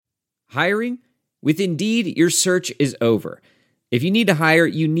Hiring? With Indeed, your search is over. If you need to hire,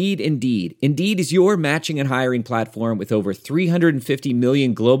 you need Indeed. Indeed is your matching and hiring platform with over 350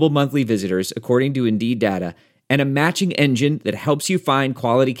 million global monthly visitors, according to Indeed data, and a matching engine that helps you find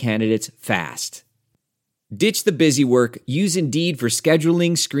quality candidates fast. Ditch the busy work. Use Indeed for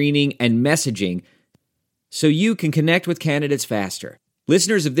scheduling, screening, and messaging so you can connect with candidates faster.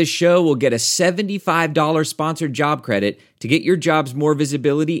 Listeners of this show will get a $75 sponsored job credit to get your jobs more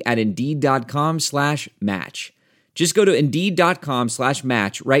visibility at Indeed.com/match. Just go to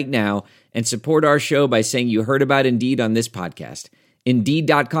Indeed.com/match right now and support our show by saying you heard about Indeed on this podcast.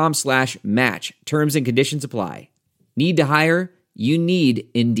 Indeed.com/match. Terms and conditions apply. Need to hire? You need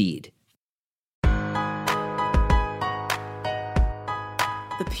Indeed. The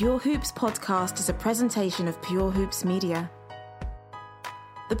Pure Hoops podcast is a presentation of Pure Hoops Media.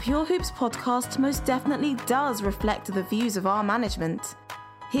 The Pure Hoops podcast most definitely does reflect the views of our management.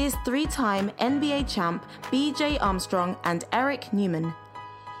 Here's three-time NBA champ BJ Armstrong and Eric Newman.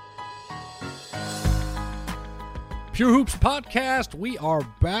 Pure Hoops podcast, we are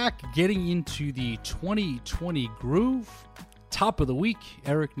back getting into the 2020 groove. Top of the week,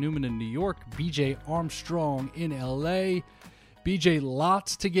 Eric Newman in New York, BJ Armstrong in LA. BJ,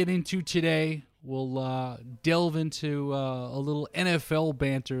 lots to get into today. We'll delve into a little NFL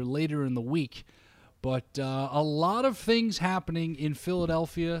banter later in the week. But a lot of things happening in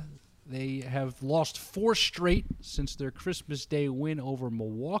Philadelphia. They have lost 4 straight since their Christmas Day win over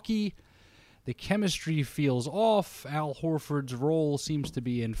Milwaukee. The chemistry feels off. Al Horford's role seems to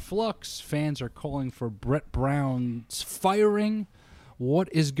be in flux. Fans are calling for Brett Brown's firing. What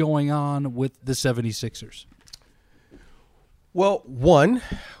is going on with the 76ers? Well, one,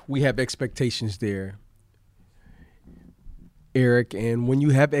 we have expectations there, Eric, and when you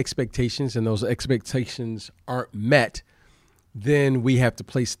have expectations and those expectations aren't met, then we have to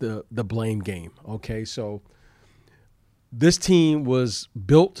place the blame game, okay? So this team was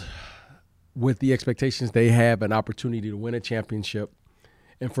built with the expectations they have an opportunity to win a championship,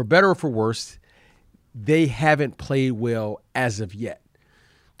 and for better or for worse, they haven't played well as of yet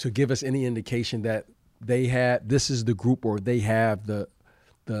to give us any indication that this is the group, or they have the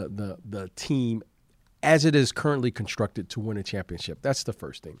team as it is currently constructed to win a championship. That's the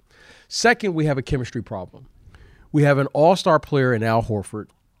first thing. Second, we have a chemistry problem. We have an all-star player in Al Horford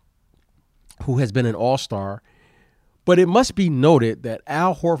who has been an all-star, but it must be noted that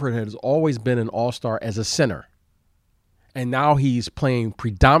Al Horford has always been an all-star as a center, and now he's playing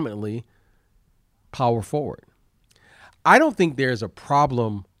predominantly power forward. I don't think there's a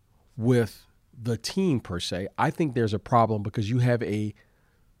problem with the team per se. I think there's a problem because you have a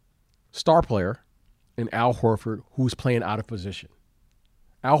star player in Al Horford who's playing out of position.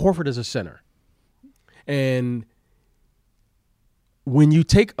 Al Horford is a center. And when you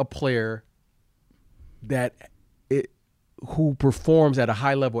take a player who performs at a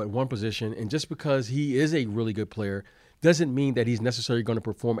high level at one position, and just because he is a really good player doesn't mean that he's necessarily going to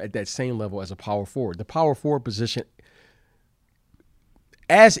perform at that same level as a power forward. The power forward position,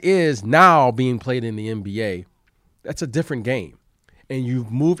 as is now being played in the NBA, that's a different game. And you've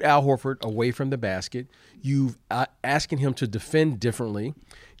moved Al Horford away from the basket. You've asking him to defend differently.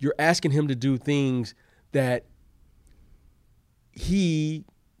 You're asking him to do things that he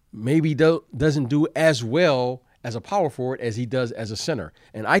maybe doesn't do as well as a power forward as he does as a center.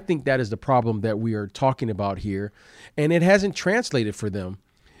 And I think that is the problem that we are talking about here. And it hasn't translated for them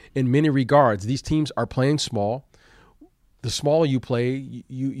in many regards. These teams are playing small. The smaller you play,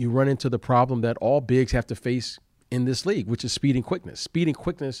 you run into the problem that all bigs have to face in this league, which is speed and quickness. Speed and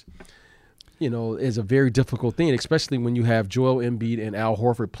quickness, is a very difficult thing, especially when you have Joel Embiid and Al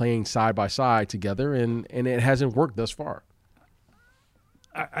Horford playing side by side together, and it hasn't worked thus far.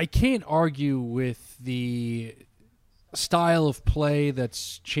 I can't argue with the style of play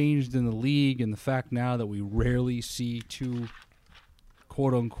that's changed in the league and the fact now that we rarely see two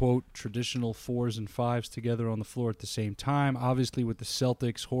quote-unquote traditional 4s and 5s together on the floor at the same time. Obviously, with the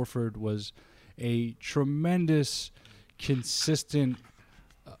Celtics, Horford was a tremendous, consistent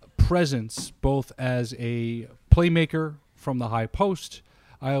presence, both as a playmaker from the high post.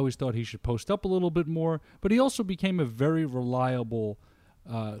 I always thought he should post up a little bit more, but he also became a very reliable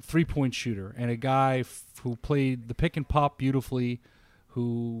three-point shooter and a guy who played the pick and pop beautifully,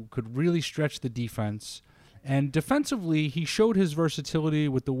 who could really stretch the defense. And defensively, he showed his versatility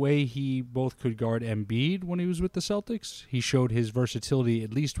with the way he both could guard Embiid when he was with the Celtics. He showed his versatility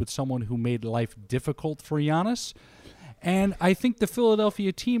at least with someone who made life difficult for Giannis. And I think the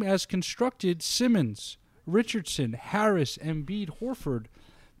Philadelphia team, as constructed, Simmons, Richardson, Harris, Embiid, Horford,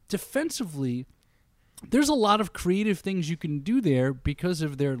 defensively, there's a lot of creative things you can do there because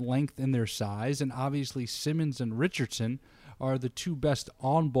of their length and their size, and obviously Simmons and Richardson are the two best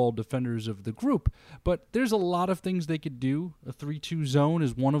on-ball defenders of the group. But there's a lot of things they could do. A 3-2 zone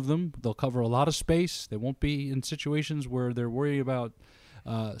is one of them. They'll cover a lot of space. They won't be in situations where they're worried about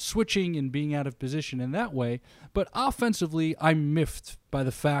switching and being out of position in that way. But offensively, I'm miffed by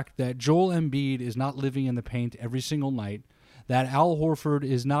the fact that Joel Embiid is not living in the paint every single night, that Al Horford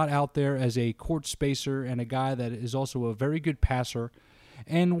is not out there as a court spacer and a guy that is also a very good passer.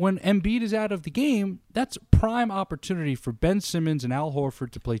 And when Embiid is out of the game, that's prime opportunity for Ben Simmons and Al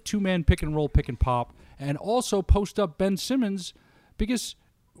Horford to play two-man pick and roll, pick and pop, and also post up Ben Simmons, because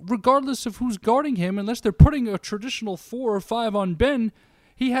regardless of who's guarding him, unless they're putting a traditional 4 or 5 on Ben,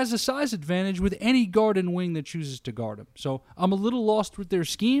 he has a size advantage with any guard and wing that chooses to guard him. So I'm a little lost with their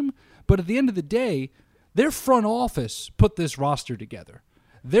scheme, but at the end of the day, their front office put this roster together.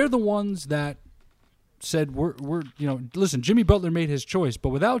 They're the ones that said, listen, Jimmy Butler made his choice, but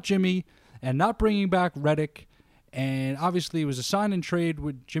without Jimmy and not bringing back Redick, and obviously it was a sign and trade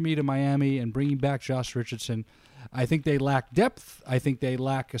with Jimmy to Miami and bringing back Josh Richardson, I think they lack depth. I think they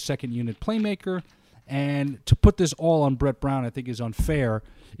lack a second unit playmaker, and to put this all on Brett Brown I think is unfair.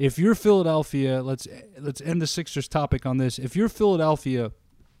 If you're Philadelphia, let's end the Sixers topic on this. If you're Philadelphia,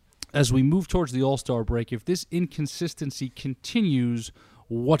 as we move towards the All-Star break, if this inconsistency continues,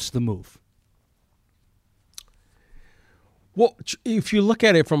 what's the move? Well, if you look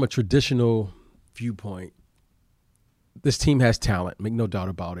at it from a traditional viewpoint, this team has talent, make no doubt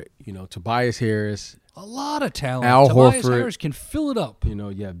about it. Tobias Harris. A lot of talent. Al Tobias Horford, Harris can fill it up.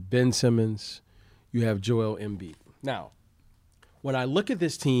 You have Ben Simmons. You have Joel Embiid. Now, when I look at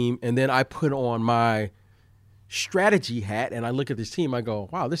this team and then I put on my strategy hat and I look at this team, I go,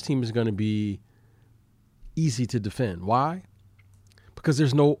 wow, this team is going to be easy to defend. Why? Because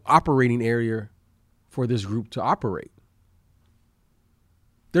there's no operating area for this group to operate.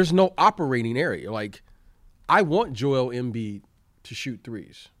 There's no operating area. Like, I want Joel Embiid to shoot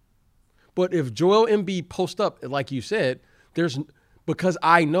threes. But if Joel Embiid posts up, like you said, because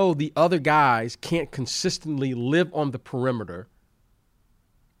I know the other guys can't consistently live on the perimeter,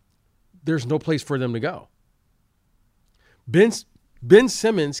 there's no place for them to go. Ben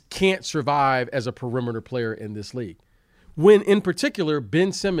Simmons can't survive as a perimeter player in this league. When, in particular,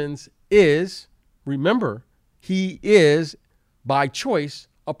 Ben Simmons is, remember, he is, by choice,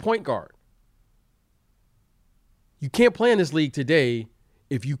 a point guard. You can't play in this league today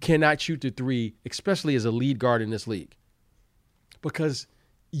if you cannot shoot the three, especially as a lead guard in this league. Because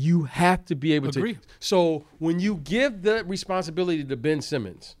you have to be able Agree. to. So when you give the responsibility to Ben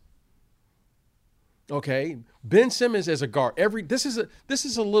Simmons, okay, Ben Simmons as a guard, this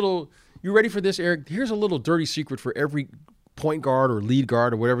is a little, you ready for this, Eric? Here's a little dirty secret for every point guard or lead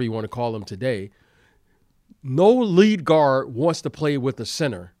guard or whatever you want to call them today. No lead guard wants to play with a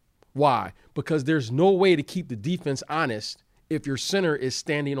center. Why? Because there's no way to keep the defense honest if your center is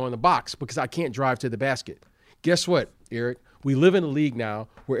standing on the box, because I can't drive to the basket. Guess what, Eric? We live in a league now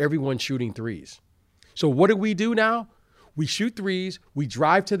where everyone's shooting threes. So what do we do now? We shoot threes, we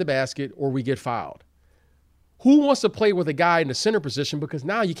drive to the basket, or we get fouled. Who wants to play with a guy in the center position? Because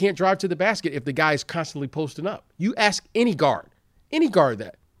now you can't drive to the basket if the guy is constantly posting up. You ask any guard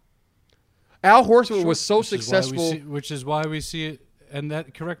that. Al Horford was so successful. Which is why we see it, and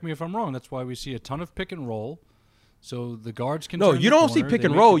that, correct me if I'm wrong, that's why we see a ton of pick and roll. So the guards can No, turn you the don't corner, see pick they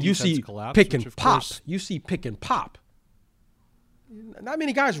and make roll. the You defense see collapse, pick which and of pop. course- You see pick and pop. Not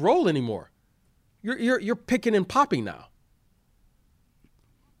many guys roll anymore. You're picking and popping now.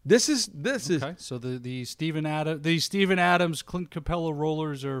 This is Okay, so the Steven Adams, Clint Capella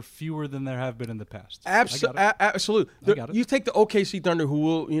rollers are fewer than there have been in the past. Absolutely. You take the OKC Thunder,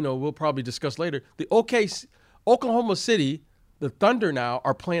 who we'll probably discuss later. The Oklahoma City, the Thunder now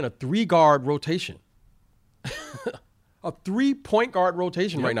are playing a 3-guard rotation. A 3-point guard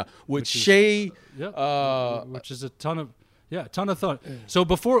rotation right now with Shea. Which is a ton of fun. So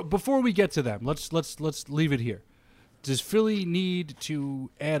before we get to them, let's leave it here. Does Philly need to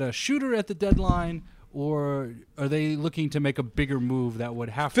add a shooter at the deadline, or are they looking to make a bigger move that would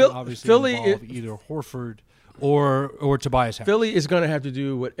have to obviously involve either Horford or Tobias Harris? Philly is going to have to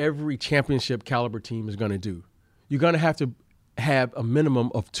do what every championship caliber team is going to do. You're going to have a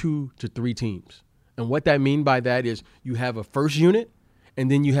minimum of 2 to 3 teams. And what that mean by that is you have a first unit and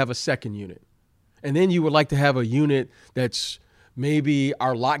then you have a second unit. And then you would like to have a unit that's maybe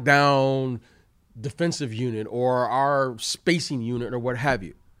our lockdown defensive unit or our spacing unit or what have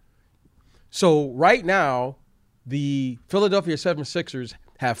you. So right now, the Philadelphia 76ers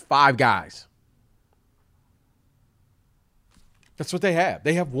have 5 guys. That's what they have.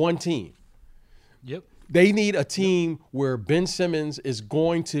 They have one team. Yep. They need a team where Ben Simmons is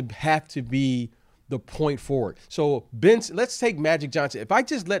going to have to be the point forward. So let's take Magic Johnson. If I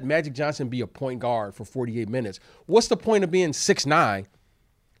just let Magic Johnson be a point guard for 48 minutes, what's the point of being 6'9",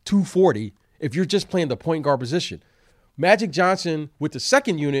 240 if you're just playing the point guard position? Magic Johnson with the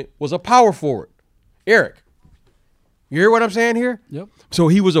second unit was a power forward. Eric, you hear what I'm saying here? Yep. So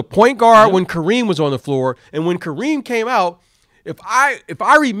he was a point guard when Kareem was on the floor, and when Kareem came out, if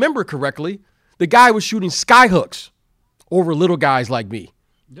I remember correctly, the guy was shooting sky hooks over little guys like me.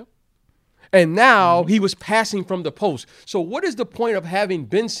 Yep. And now he was passing from the post. So what is the point of having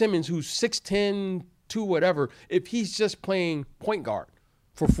Ben Simmons, who's 6'10", 2 whatever, if he's just playing point guard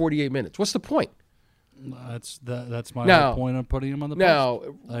for 48 minutes? What's the point? That's my whole point on putting him on the post. Now,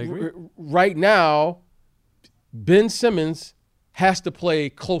 I agree. Right now, Ben Simmons has to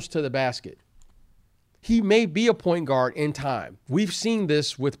play close to the basket. He may be a point guard in time. We've seen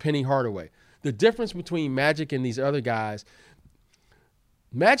this with Penny Hardaway. The difference between Magic and these other guys,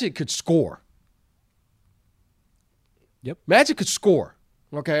 Magic could score. Yep. Magic could score.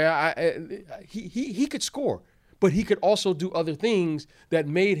 Okay, he could score, but he could also do other things that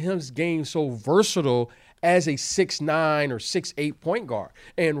made his game so versatile as a 6'9" or 6'8" point guard.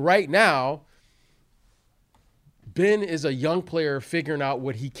 And right now, Ben is a young player figuring out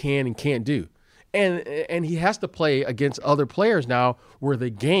what he can and can't do. And he has to play against other players now where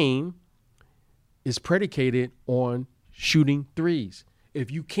the game is predicated on shooting threes. If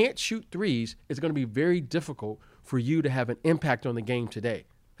you can't shoot threes, it's going to be very difficult for you to have an impact on the game today.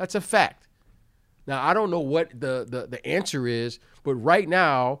 That's a fact. Now, I don't know what the answer is, but right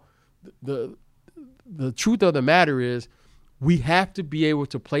now, the truth of the matter is we have to be able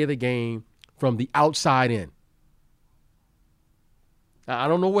to play the game from the outside in. Now, I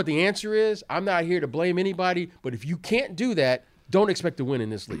don't know what the answer is. I'm not here to blame anybody, but if you can't do that, don't expect to win in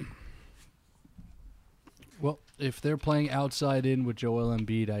this league. Well, if they're playing outside in with Joel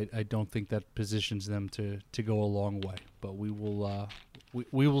Embiid, I don't think that positions them to go a long way. But we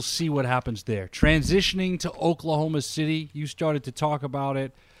will see what happens there. Transitioning to Oklahoma City, you started to talk about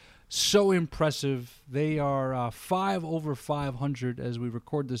it. So impressive. They are 5 over 500 as we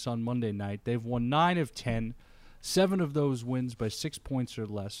record this on Monday night. They've won 9 of 10, 7 of those wins by 6 points or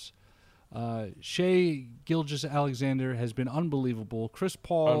less. Shai Gilgeous-Alexander has been unbelievable. Chris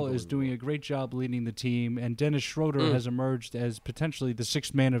Paul is doing a great job leading the team, and Dennis Schroeder has emerged as potentially the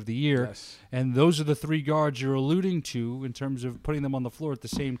 6th man of the year. Yes. And those are the 3 guards you're alluding to in terms of putting them on the floor at the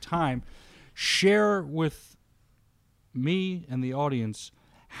same time. Share with me and the audience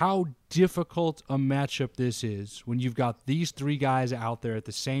how difficult a matchup this is when you've got these 3 guys out there at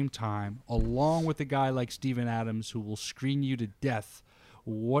the same time, along with a guy like Steven Adams who will screen you to death.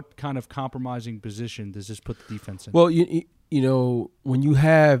 What kind of compromising position does this put the defense in? Well, you know, when you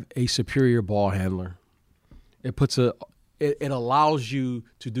have a superior ball handler, it allows you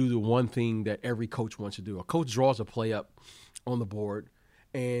to do the one thing that every coach wants to do. A coach draws a play up on the board,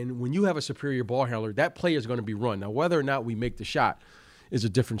 and when you have a superior ball handler, that play is going to be run. Now, whether or not we make the shot is a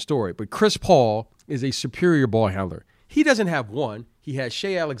different story. But Chris Paul is a superior ball handler. He doesn't have one. He has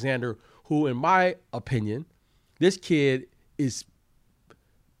Shai Alexander, who, in my opinion, this kid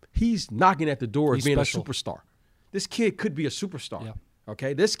he's knocking at the door of being special. a superstar. This kid could be a superstar. Yeah.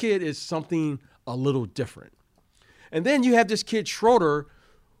 Okay? This kid is something a little different. And then you have this kid, Schroeder,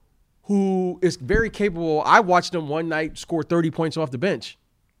 who is very capable. I watched him one night score 30 points off the bench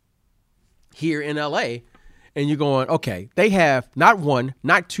here in L.A., and you're going, okay, they have not 1,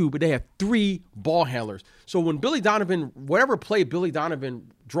 not 2, but they have 3 ball handlers. So when Billy Donovan, whatever play Billy Donovan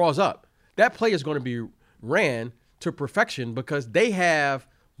draws up, that play is going to be ran to perfection because they have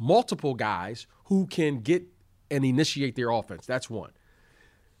multiple guys who can get and initiate their offense. That's 1.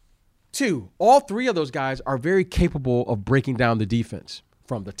 2, all 3 of those guys are very capable of breaking down the defense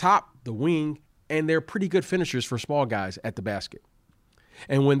from the top, the wing, and they're pretty good finishers for small guys at the basket.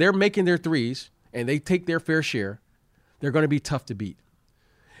 And when they're making their threes and they take their fair share, they're going to be tough to beat.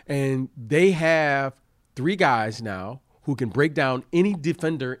 And they have 3 guys now who can break down any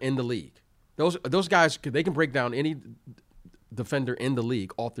defender in the league. Those guys, they can break down any defender in the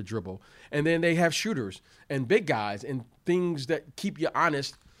league off the dribble. And then they have shooters and big guys and things that keep you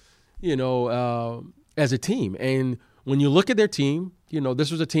honest, as a team. And when you look at their team, this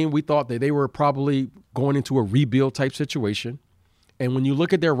was a team we thought that they were probably going into a rebuild type situation. And when you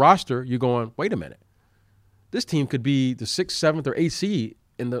look at their roster, you're going, wait a minute. This team could be the 6th, 7th, or 8th seed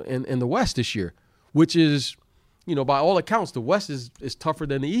in the West this year, which is, by all accounts, the West is tougher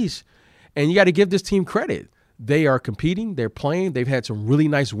than the East. And you got to give this team credit. They are competing. They're playing. They've had some really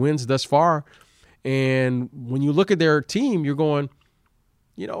nice wins thus far. And when you look at their team, you're going,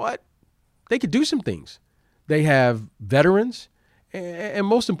 you know what? they could do some things. They have veterans, and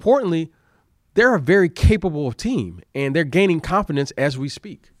most importantly, they're a very capable team, and they're gaining confidence as we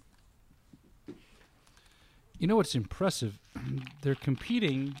speak. You know what's impressive? They're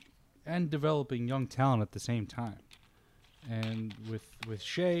competing and developing young talent at the same time. And with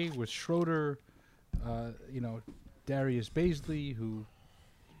Shea, with Schroeder, Darius Baisley, who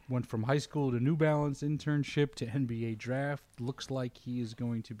went from high school to New Balance internship to NBA draft, looks like he is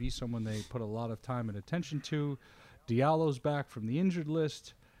going to be someone they put a lot of time and attention to. Diallo's back from the injured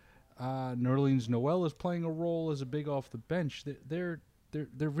list. Nerlens Noel is playing a role as a big off the bench. They're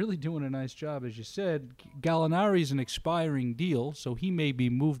really doing a nice job, as you said. Gallinari's an expiring deal, so he may be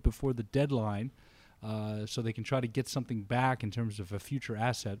moved before the deadline, so they can try to get something back in terms of a future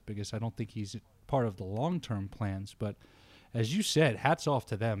asset, because I don't think he's part of the long-term plans. But as you said, hats off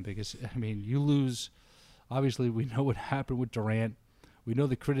to them, because, I mean, you lose. Obviously, we know what happened with Durant. We know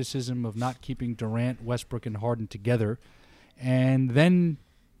the criticism of not keeping Durant, Westbrook, and Harden together. And then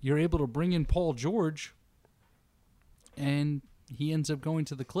you're able to bring in Paul George, and he ends up going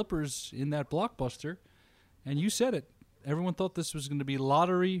to the Clippers in that blockbuster. And you said it. Everyone thought this was going to be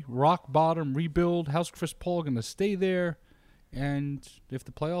lottery, rock bottom, rebuild. How's Chris Paul going to stay there? And if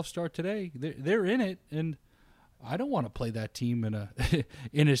the playoffs start today, they're in it. And I don't want to play that team in a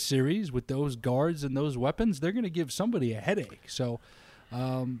in a series with those guards and those weapons. They're going to give somebody a headache. So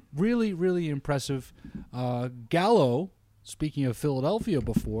really, really impressive. Gallo, speaking of Philadelphia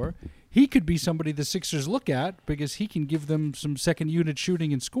before, he could be somebody the Sixers look at because he can give them some second-unit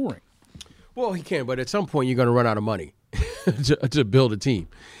shooting and scoring. Well, he can, but at some point you're going to run out of money to build a team.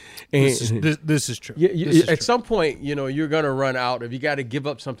 And this is true. At some point, you're going to run out. If you got to give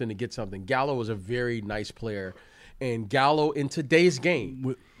up something to get something. Gallo is a very nice player. And Gallo, in today's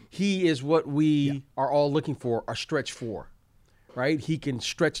game, he is what we are all looking for, a stretch four, right? He can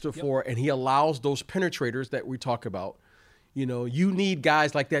stretch the floor, and he allows those penetrators that we talk about. You need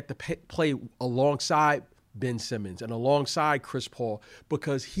guys like that to play alongside Ben Simmons and alongside Chris Paul,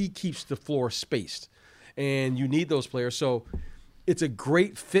 because he keeps the floor spaced. And you need those players. So it's a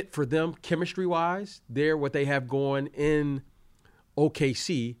great fit for them chemistry-wise. They're what they have going in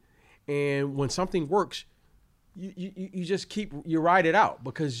OKC. And when something works, you just you ride it out,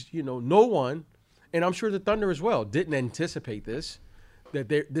 because, no one, and I'm sure the Thunder as well, didn't anticipate this, that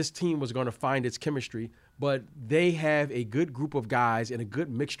this team was going to find its chemistry. But they have a good group of guys and a good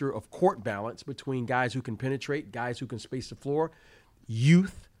mixture of court balance between guys who can penetrate, guys who can space the floor,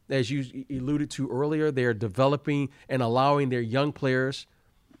 youth, as you alluded to earlier. They're developing and allowing their young players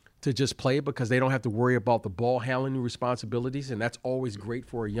to just play because they don't have to worry about the ball handling responsibilities, and that's always great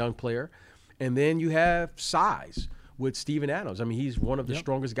for a young player. And then you have size with Steven Adams. I mean, he's one of the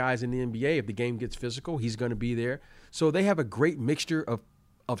strongest guys in the NBA. If the game gets physical, he's going to be there. So they have a great mixture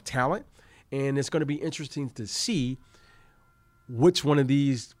of talent. And it's going to be interesting to see which one of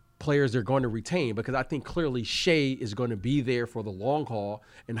these players they're going to retain, because I think clearly Shea is going to be there for the long haul,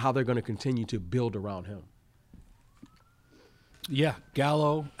 and how they're going to continue to build around him. Yeah,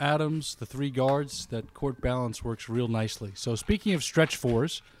 Gallo, Adams, the three guards, that court balance works real nicely. So speaking of stretch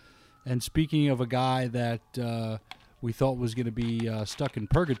fours, and speaking of a guy that we thought was going to be stuck in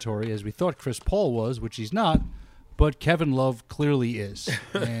purgatory, as we thought Chris Paul was, which he's not, but Kevin Love clearly is,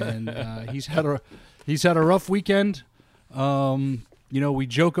 and he's had a rough weekend. We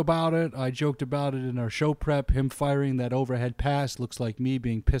joke about it. I joked about it in our show prep. Him firing that overhead pass looks like me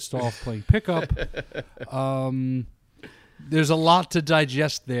being pissed off playing pickup. There's a lot to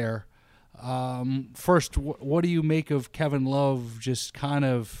digest there. First, what do you make of Kevin Love just kind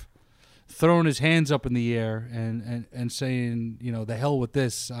of throwing his hands up in the air and saying, the hell with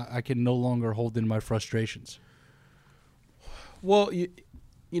this. I can no longer hold in my frustrations. Well,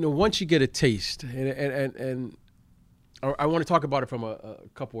 once you get a taste, and I want to talk about it from a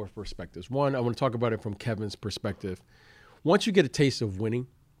couple of perspectives. One, I want to talk about it from Kevin's perspective. Once you get a taste of winning,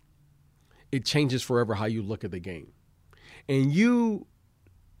 it changes forever how you look at the game. And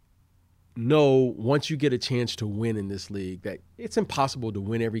once you get a chance to win in this league, that it's impossible to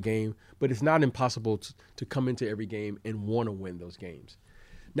win every game, but it's not impossible to come into every game and want to win those games.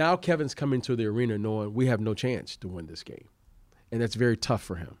 Now Kevin's come into the arena knowing we have no chance to win this game. And that's very tough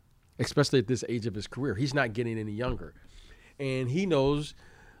for him, especially at this age of his career. He's not getting any younger. And he knows,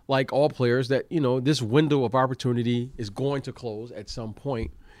 like all players, that, this window of opportunity is going to close at some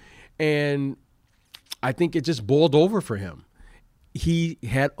point. And I think it just boiled over for him. He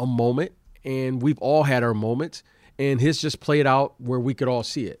had a moment, and we've all had our moments, and his just played out where we could all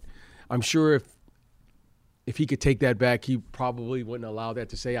see it. I'm sure if he could take that back, he probably wouldn't allow that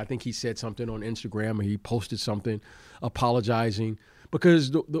to say. I think he said something on Instagram, or he posted something apologizing.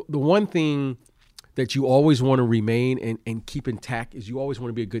 Because the one thing that you always want to remain and keep intact is you always want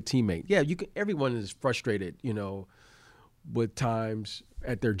to be a good teammate. Yeah, everyone is frustrated, with times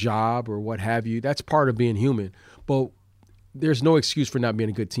at their job or what have you. That's part of being human. But there's no excuse for not being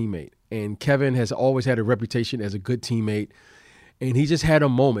a good teammate. And Kevin has always had a reputation as a good teammate, and he just had a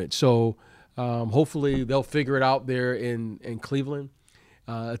moment. So hopefully they'll figure it out there in Cleveland.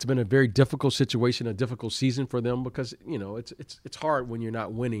 It's been a very difficult situation, a difficult season for them because, it's hard when you're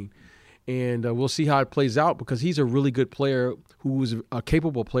not winning. And we'll see how it plays out because he's a really good player who's a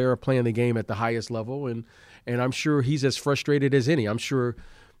capable player of playing the game at the highest level. And I'm sure he's as frustrated as any. I'm sure,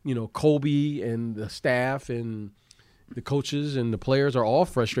 Kobe and the staff and the coaches and the players are all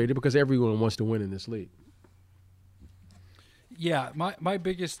frustrated because everyone wants to win in this league. Yeah, my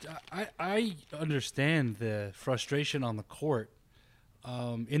biggest I understand the frustration on the court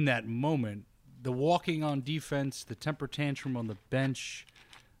in that moment. The walking on defense, the temper tantrum on the bench,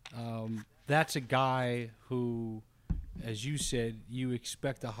 that's a guy who, as you said, you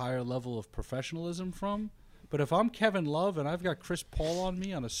expect a higher level of professionalism from. But if I'm Kevin Love and I've got Chris Paul on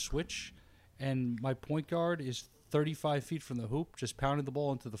me on a switch and my point guard is 35 feet from the hoop, just pounding the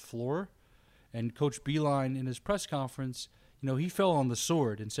ball into the floor, and Coach Beilein in his press conference, he fell on the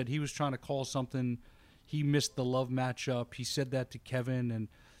sword and said he was trying to call something. He missed the Love matchup. He said that to Kevin, and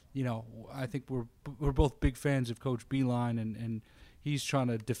I think we're both big fans of Coach Beilein, and he's trying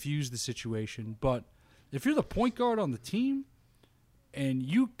to diffuse the situation. But if you're the point guard on the team and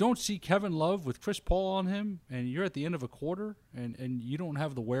you don't see Kevin Love with Chris Paul on him and you're at the end of a quarter and you don't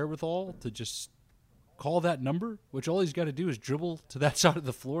have the wherewithal to just call that number, which all he's got to do is dribble to that side of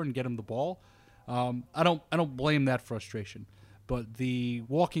the floor and get him the ball, I don't blame that frustration. But the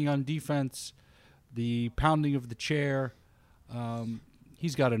walking on defense, the pounding of the chair,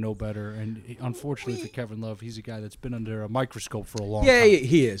 he's got to know better. And unfortunately for Kevin Love, he's a guy that's been under a microscope for a long time. Yeah,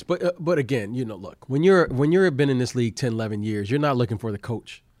 he is. But again, look, when you're been in this league 10, 11 years, you're not looking for the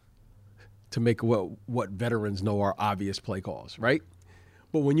coach to make what veterans know are obvious play calls, right?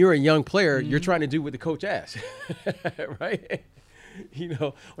 But when you're a young player, you're trying to do what the coach asks, right?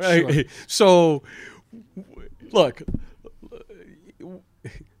 Right? Sure. So, look,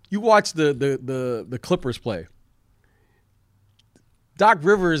 you watch the Clippers play. Doc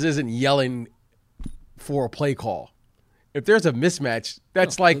Rivers isn't yelling for a play call. If there's a mismatch,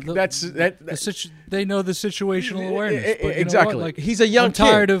 that's they know the situational awareness. But exactly. He's a young kid.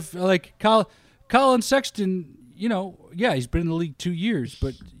 I'm tired of Colin Sexton. He's been in the league 2 years,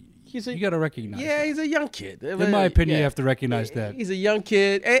 but you got to recognize. Yeah, he's a young kid. In my opinion, you have to recognize that he's a young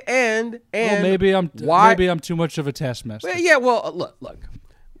kid, and maybe I'm too much of a taskmaster. Well, yeah, well, look.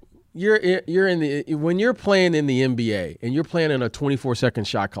 When you're playing in the NBA and you're playing in a 24-second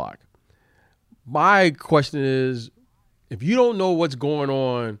shot clock. My question is, if you don't know what's going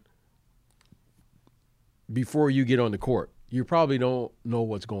on before you get on the court, you probably don't know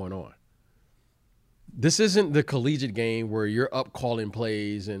what's going on. This isn't the collegiate game where you're up calling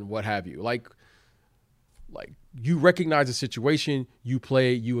plays and what have you. Like you recognize the situation, you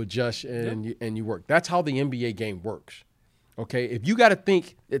play, you adjust, and you work. That's how the NBA game works. Okay, if you got to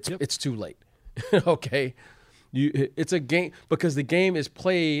think, it's too late. Okay, it's a game because the game is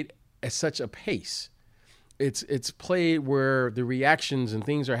played at such a pace. It's played where the reactions and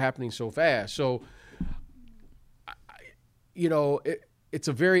things are happening so fast. So, it's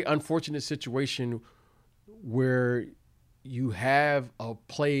a very unfortunate situation where you have a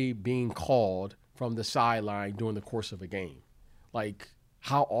play being called from the sideline during the course of a game. Like,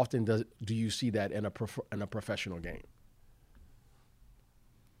 how often do you see that in a professional game?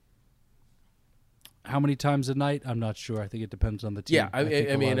 How many times a night? I'm not sure. I think it depends on the team. Yeah, I think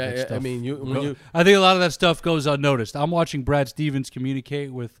a lot of that stuff goes unnoticed. I'm watching Brad Stevens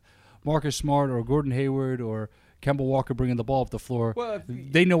communicate with Marcus Smart or Gordon Hayward or Kemba Walker bringing the ball up the floor. Well,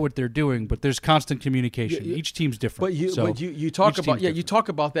 they know what they're doing, but there's constant communication. Each team's different. But you talk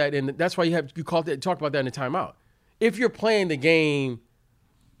about that, and that's why you talk about that in the timeout. If you're playing the game,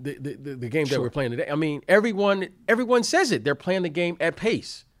 the game that we're playing today, I mean, everyone says it. They're playing the game at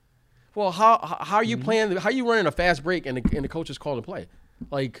pace. Well, how are you playing? How are you running a fast break and the coach is calling a play?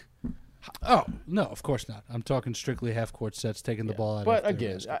 Like, oh no, of course not. I'm talking strictly half court sets, taking the ball out. But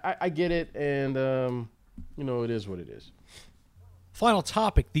again, I get it, and it is what it is. Final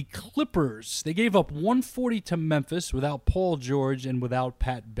topic: the Clippers. They gave up 140 to Memphis without Paul George and without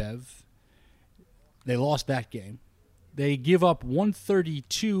Pat Bev. They lost that game. They give up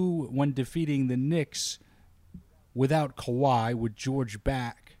 132 when defeating the Knicks without Kawhi, with George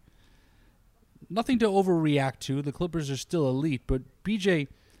back. Nothing to overreact to. The Clippers are still elite. But, BJ,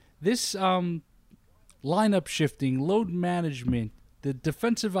 this lineup shifting, load management, the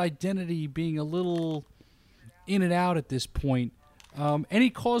defensive identity being a little in and out at this point. Any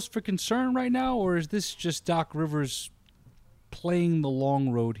cause for concern right now, or is this just Doc Rivers playing the long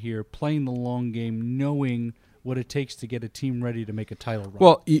road here, playing the long game, knowing what it takes to get a team ready to make a title run?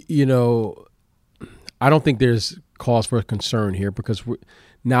 Well, I don't think there's cause for concern here because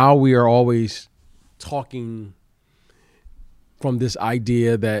now we are always talking from this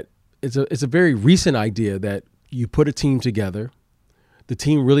idea that it's a very recent idea that you put a team together, the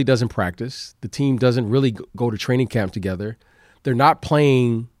team really doesn't practice, the team doesn't really go to training camp together, they're not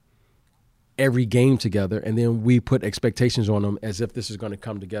playing every game together, and then we put expectations on them as if this is going to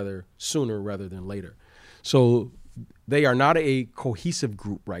come together sooner rather than later. So they are not a cohesive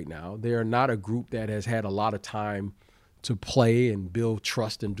group right now. They are not a group that has had a lot of time to play and build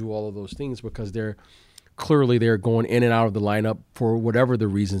trust and do all of those things because they're going in and out of the lineup for whatever the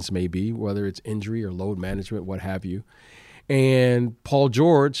reasons may be, whether it's injury or load management, what have you. And Paul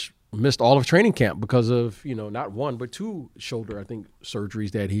George missed all of training camp because of, not one, but two shoulder, I think,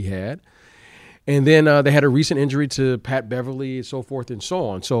 surgeries that he had. And then they had a recent injury to Pat Beverly and so forth and so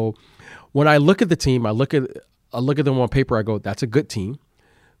on. So when I look at the team, I look at them on paper, I go, that's a good team.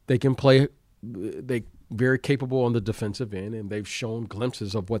 They can play, they very capable on the defensive end, and they've shown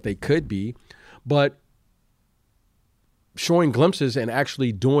glimpses of what they could be. But showing glimpses and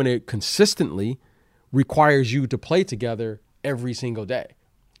actually doing it consistently requires you to play together every single day.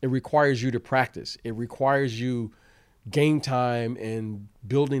 It requires you to practice. It requires you game time and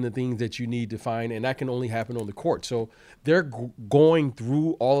building the things that you need to find, and that can only happen on the court. So they're going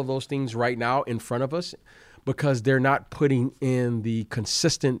through all of those things right now in front of us because they're not putting in the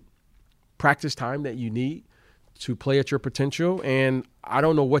consistent practice time that you need to play at your potential, and I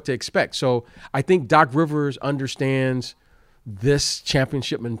don't know what to expect. So I think Doc Rivers understands this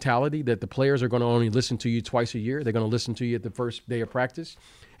championship mentality that the players are going to only listen to you twice a year. They're going to listen to you at the first day of practice,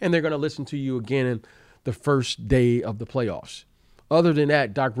 and they're going to listen to you again in the first day of the playoffs. Other than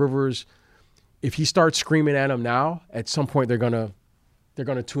that, Doc Rivers, if he starts screaming at them now, at some point they're going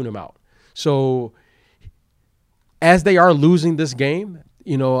to tune him out. So as they are losing this game,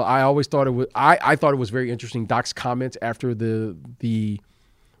 I always thought it was I thought it was very interesting. Doc's comments after the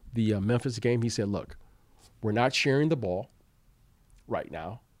Memphis game, he said, "Look, we're not sharing the ball right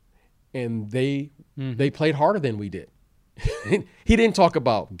now, and they played harder than we did." He didn't talk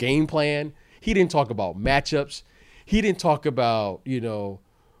about game plan. He didn't talk about matchups. He didn't talk about,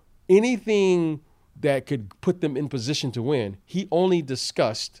 anything that could put them in position to win. He only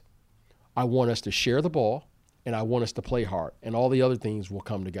discussed, I want us to share the ball and I want us to play hard, and all the other things will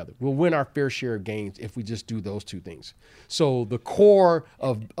come together. We'll win our fair share of games if we just do those two things. So the core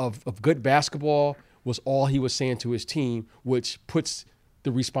of good basketball was all he was saying to his team, which puts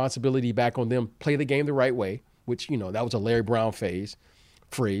the responsibility back on them. Play the game the right way, which, that was a Larry Brown phrase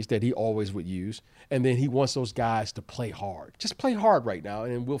that he always would use. And then he wants those guys to play hard. Just play hard right now,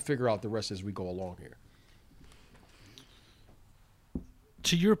 and we'll figure out the rest as we go along here.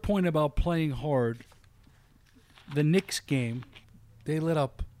 To your point about playing hard, the Knicks game, they let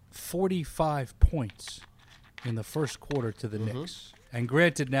up 45 points in the first quarter to the Knicks. And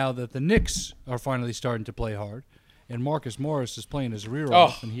granted, now that the Knicks are finally starting to play hard, and Marcus Morris is playing his rear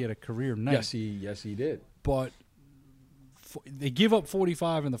off, and he had a career night. Yes, he did. But they give up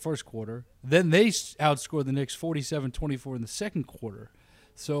 45 in the first quarter. Then they outscored the Knicks 47-24 in the second quarter.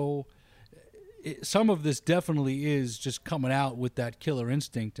 So some of this definitely is just coming out with that killer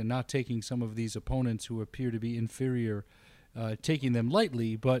instinct and not taking some of these opponents who appear to be inferior, taking them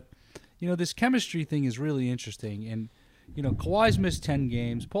lightly. But, this chemistry thing is really interesting. And, Kawhi's missed 10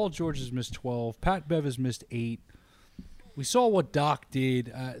 games. Paul George has missed 12. Pat Bev has missed 8. We saw what Doc did.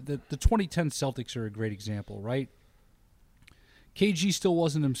 The 2010 Celtics are a great example, right? KG still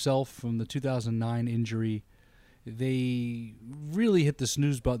wasn't himself from the 2009 injury. They really hit the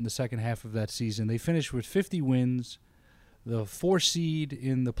snooze button the second half of that season. They finished with 50 wins, the 4 seed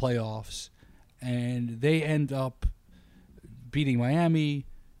in the playoffs, and they end up beating Miami,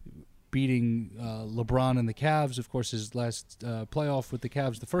 beating LeBron and the Cavs. Of course, his last playoff with the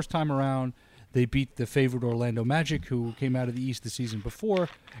Cavs the first time around. They beat the favored Orlando Magic, who came out of the East the season before,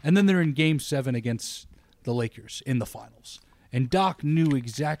 and then they're in Game 7 against the Lakers in the finals. And Doc knew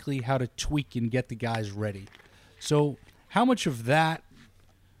exactly how to tweak and get the guys ready. So how much of that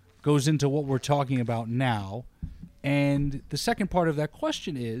goes into what we're talking about now? And the second part of that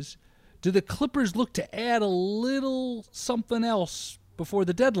question is, do the Clippers look to add a little something else before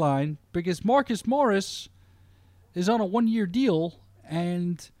the deadline? Because Marcus Morris is on a 1-year deal,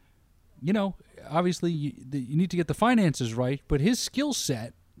 and, obviously you need to get the finances right, but his skill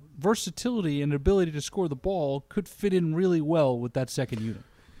set versatility and ability to score the ball could fit in really well with that second unit.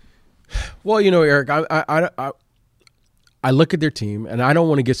 Well, Eric, I look at their team, and I don't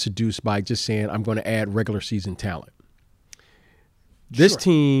want to get seduced by just saying I'm going to add regular season talent. This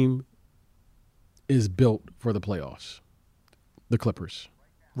team is built for the playoffs. The Clippers.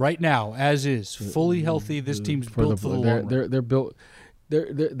 Right now, as is, fully healthy, this team's built for the long run. They're built.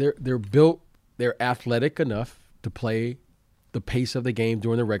 They're built. They're athletic enough to play the pace of the game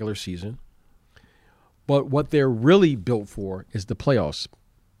during the regular season. But what they're really built for is the playoffs.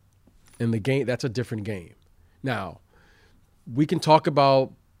 And the game, that's a different game. Now, we can talk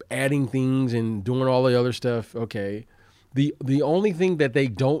about adding things and doing all the other stuff. Okay. The only thing that they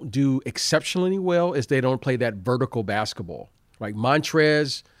don't do exceptionally well is they don't play that vertical basketball. Like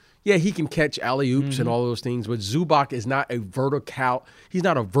Montrez, yeah, he can catch alley-oops and all those things, but Zubac is not a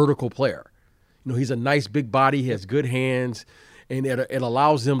vertical player. He's a nice big body, he has good hands, and it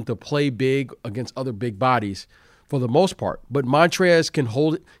allows them to play big against other big bodies for the most part. But Montrez can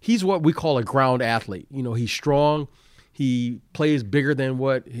hold it. He's what we call a ground athlete. He's strong. He plays bigger than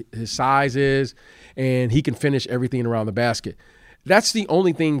what his size is, and he can finish everything around the basket. That's the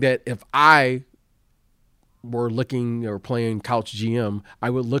only thing that if I were looking or playing couch GM, I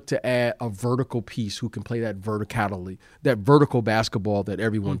would look to add a vertical piece who can play that vertical basketball that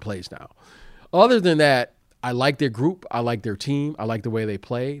everyone plays now. Other than that, I like their group. I like their team. I like the way they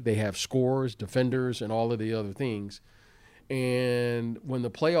play. They have scorers, defenders, and all of the other things. And when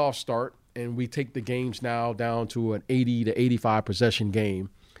the playoffs start and we take the games now down to an 80 to 85 possession game,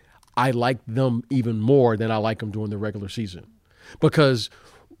 I like them even more than I like them during the regular season. Because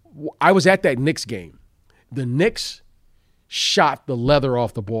I was at that Knicks game. The Knicks shot the leather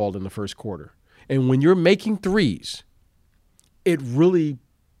off the ball in the first quarter. And when you're making threes, it really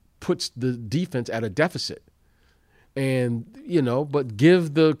puts the defense at a deficit. And, but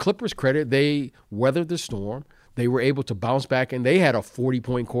give the Clippers credit. They weathered the storm. They were able to bounce back, and they had a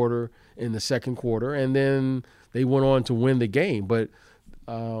 40-point quarter in the second quarter, and then they went on to win the game. But,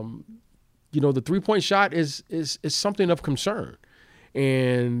 the three-point shot is something of concern.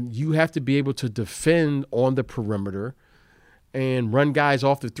 And you have to be able to defend on the perimeter and run guys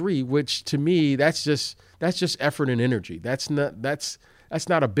off the three, which to me, that's just effort and energy. That's not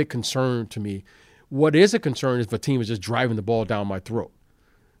a big concern to me. What is a concern is if a team is just driving the ball down my throat.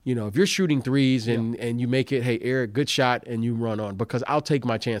 If you're shooting threes and you make it, hey, Eric, good shot, and you run on, because I'll take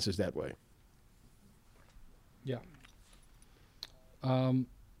my chances that way. Yeah.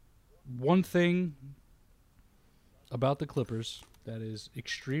 One thing about the Clippers that is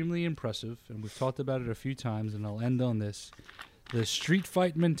extremely impressive, and we've talked about it a few times, and I'll end on this, the street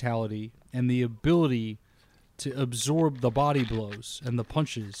fight mentality and the ability to absorb the body blows and the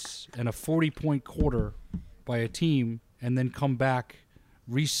punches and a 40-point quarter by a team and then come back,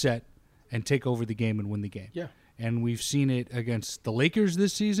 reset, and take over the game and win the game. Yeah. And we've seen it against the Lakers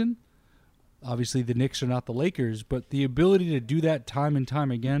this season. Obviously, the Knicks are not the Lakers, but the ability to do that time and time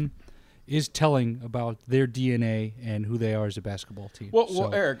again is telling about their DNA and who they are as a basketball team.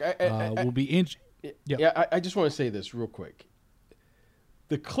 Well, Eric, we'll be in. Yeah, I just want to say this real quick.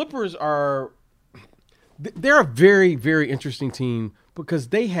 The Clippers they're a very, very interesting team because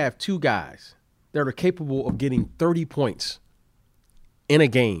they have two guys that are capable of getting 30 points in a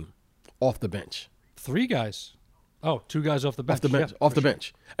game off the bench. Three guys. Oh, two guys off the bench. Off the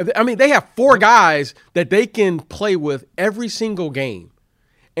bench. I mean, they have four guys that they can play with every single game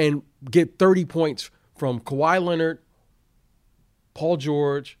and get 30 points from Kawhi Leonard, Paul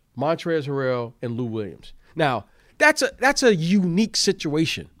George, Montrezl Harrell, and Lou Williams. Now, that's a unique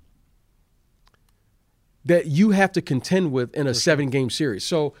situation that you have to contend with in a 7-game series.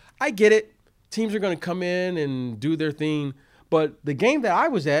 So I get it. Teams are going to come in and do their thing. But the game that I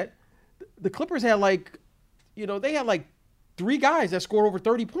was at, the Clippers had they had three guys that scored over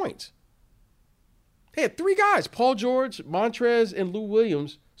 30 points. They had three guys, Paul George, Montrez, and Lou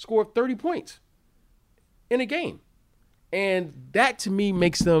Williams, scored 30 points in a game. And that, to me,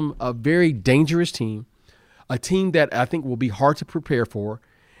 makes them a very dangerous team, a team that I think will be hard to prepare for.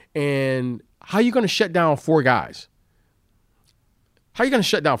 And how are you going to shut down four guys? How are you going to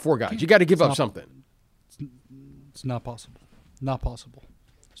shut down four guys? You got to give up something. It's not possible. Not possible.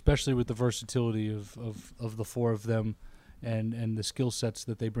 Especially with the versatility of the four of them and the skill sets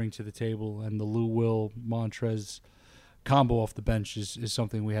that they bring to the table, and the Lou Will Montrez combo off the bench is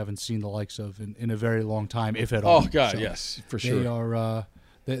something we haven't seen the likes of in a very long time, if at all. Oh God, so yes, for sure.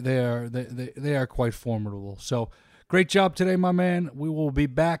 They are quite formidable. So great job today, my man. We will be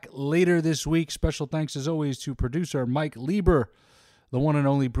back later this week. Special thanks as always to producer Mike Lieber, the one and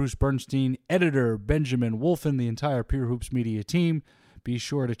only Bruce Bernstein, editor Benjamin Wolfen, the entire Pure Hoops Media team. Be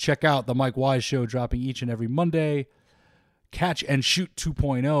sure to check out the Mike Wise Show, dropping each and every Monday. Catch and Shoot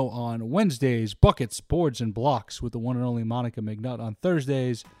 2.0 on Wednesdays. Buckets, Boards, and Blocks with the one and only Monica McNutt on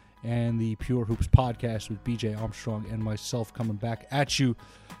Thursdays. And the Pure Hoops podcast with BJ Armstrong and myself coming back at you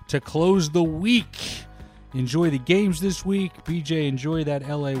to close the week. Enjoy the games this week. BJ, enjoy that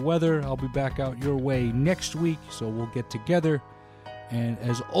LA weather. I'll be back out your way next week, so we'll get together. And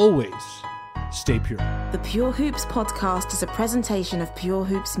as always, stay pure. The Pure Hoops podcast is a presentation of Pure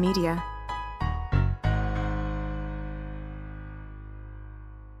Hoops Media.